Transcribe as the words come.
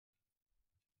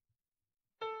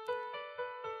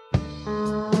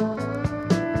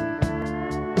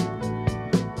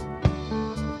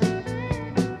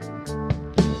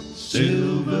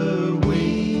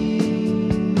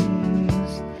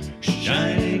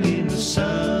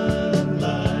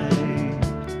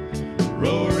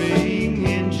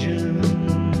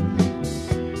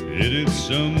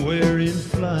somewhere in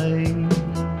flight.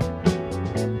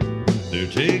 They're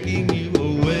taking you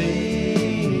away,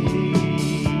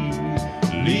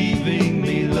 leaving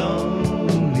me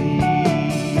lonely.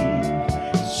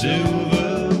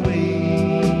 Silver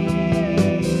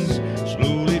wings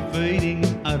slowly fading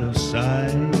out of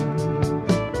sight.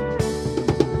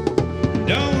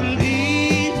 Don't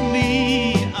leave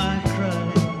me, I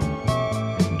cry.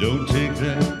 Don't take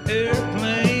that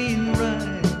airplane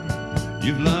ride.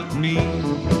 You've locked me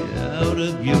out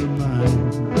of your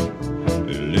mind.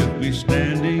 Left me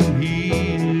standing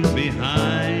here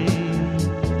behind.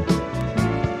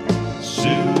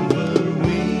 Silver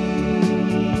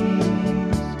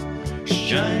wings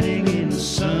shining in the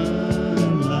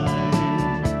sunlight.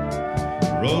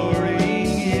 Roaring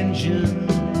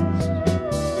engines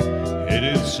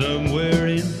headed somewhere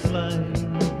in flight.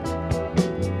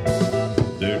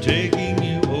 They're taking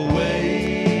you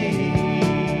away,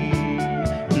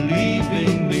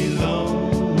 leaving me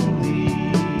lonely.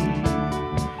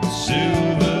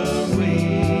 Silver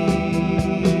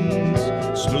wings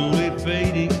slowly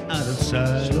fading out of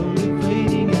sight. Slowly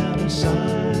fading out of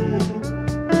sight.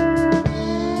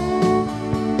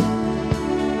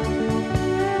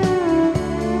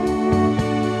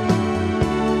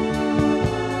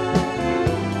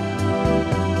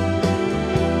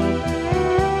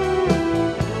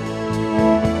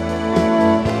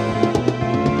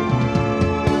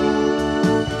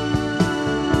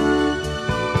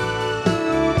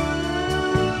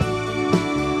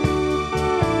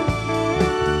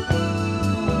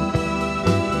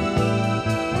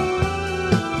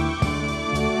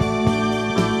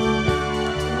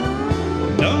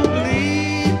 Don't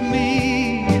leave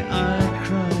me, I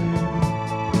cry.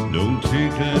 Don't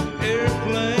take that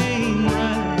airplane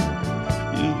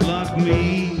ride. You blocked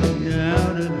me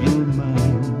out of your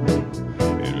mind.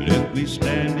 You left me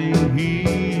standing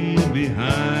here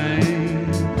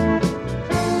behind.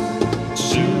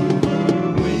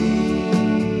 Silver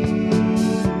wings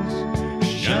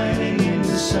shining in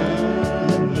the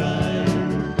sunlight.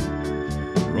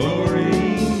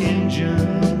 Roaring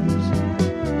engines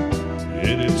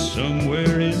headed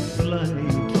somewhere in flight.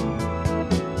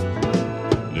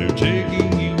 They're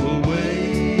taking you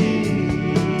away,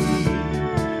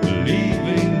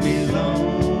 leaving me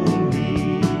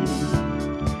lonely.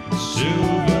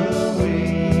 Silver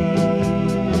wings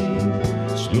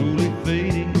slowly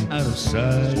fading out of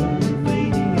sight.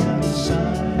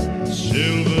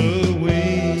 Silver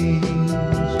wings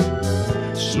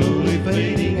slowly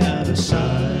fading